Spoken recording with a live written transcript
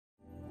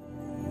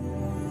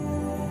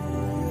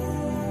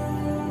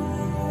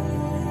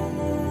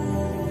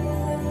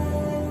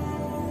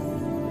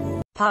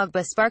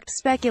Pogba sparked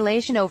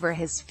speculation over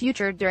his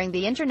future during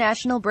the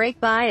international break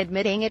by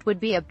admitting it would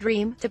be a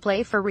dream to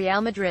play for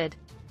Real Madrid.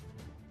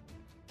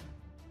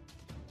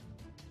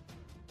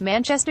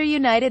 Manchester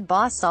United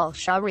boss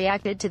Solskjaer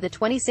reacted to the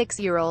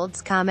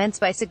 26-year-old's comments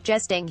by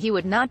suggesting he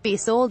would not be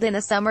sold in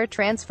the summer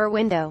transfer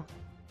window.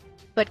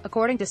 But,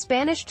 according to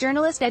Spanish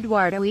journalist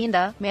Eduardo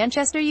Inda,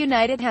 Manchester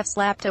United have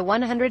slapped a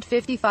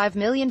 £155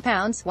 million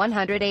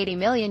 €180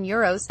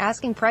 million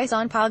asking price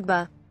on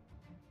Pogba.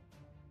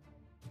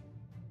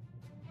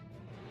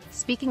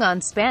 Speaking on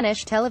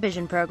Spanish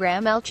television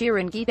program El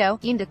Chiringuito,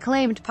 Inda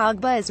claimed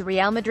Pogba is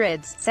Real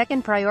Madrid's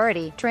second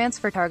priority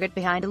transfer target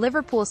behind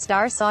Liverpool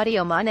star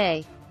Sadio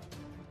Mane.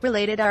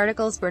 Related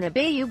articles: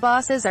 Bernabeu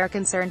bosses are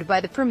concerned by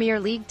the Premier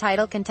League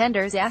title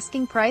contenders'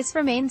 asking price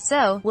remains,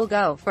 so we'll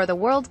go for the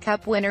World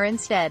Cup winner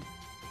instead.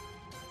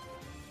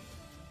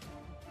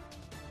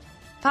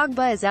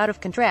 Pogba is out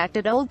of contract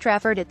at Old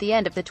Trafford at the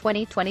end of the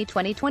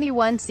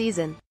 2020-2021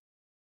 season.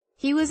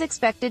 He was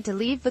expected to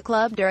leave the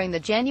club during the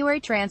January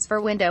transfer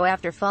window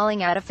after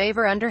falling out of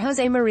favor under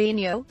Jose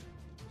Mourinho.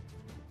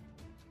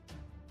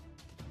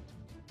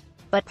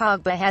 But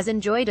Pogba has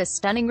enjoyed a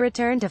stunning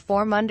return to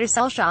form under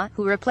Solskjaer,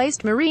 who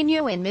replaced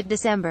Mourinho in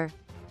mid-December.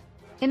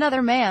 In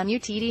other Man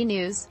Utd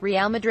news,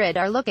 Real Madrid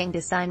are looking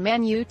to sign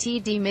Man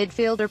Utd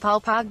midfielder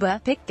Paul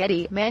Pogba. Pick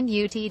Getty. Man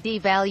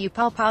Utd value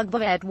Paul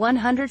Pogba at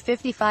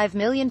 £155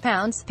 million.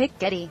 Pick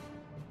Getty.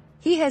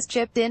 He has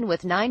chipped in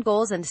with 9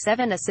 goals and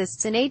 7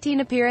 assists in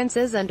 18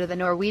 appearances under the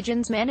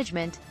Norwegian's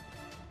management.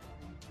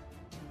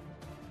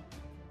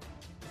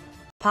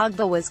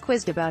 Pogba was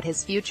quizzed about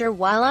his future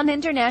while on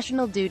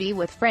international duty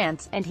with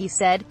France, and he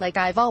said, "Like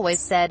I've always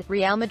said,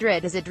 Real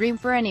Madrid is a dream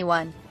for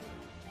anyone.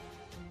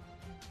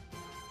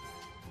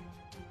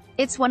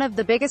 It's one of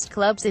the biggest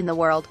clubs in the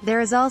world.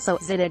 There is also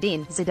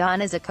Zinedine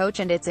Zidane as a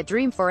coach, and it's a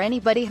dream for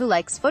anybody who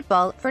likes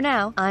football. For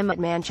now, I'm at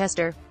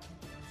Manchester.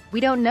 We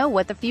don't know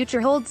what the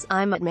future holds.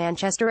 I'm at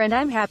Manchester and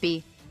I'm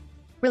happy."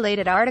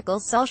 Related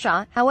articles: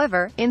 Solskjaer,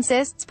 however,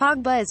 insists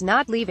Pogba is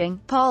not leaving.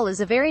 Paul is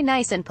a very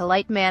nice and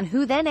polite man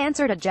who then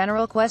answered a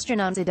general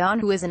question on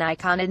Zidane, who is an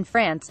icon in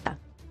France. "A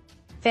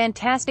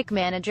fantastic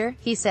manager,"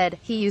 he said.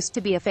 "He used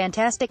to be a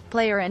fantastic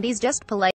player and he's just polite."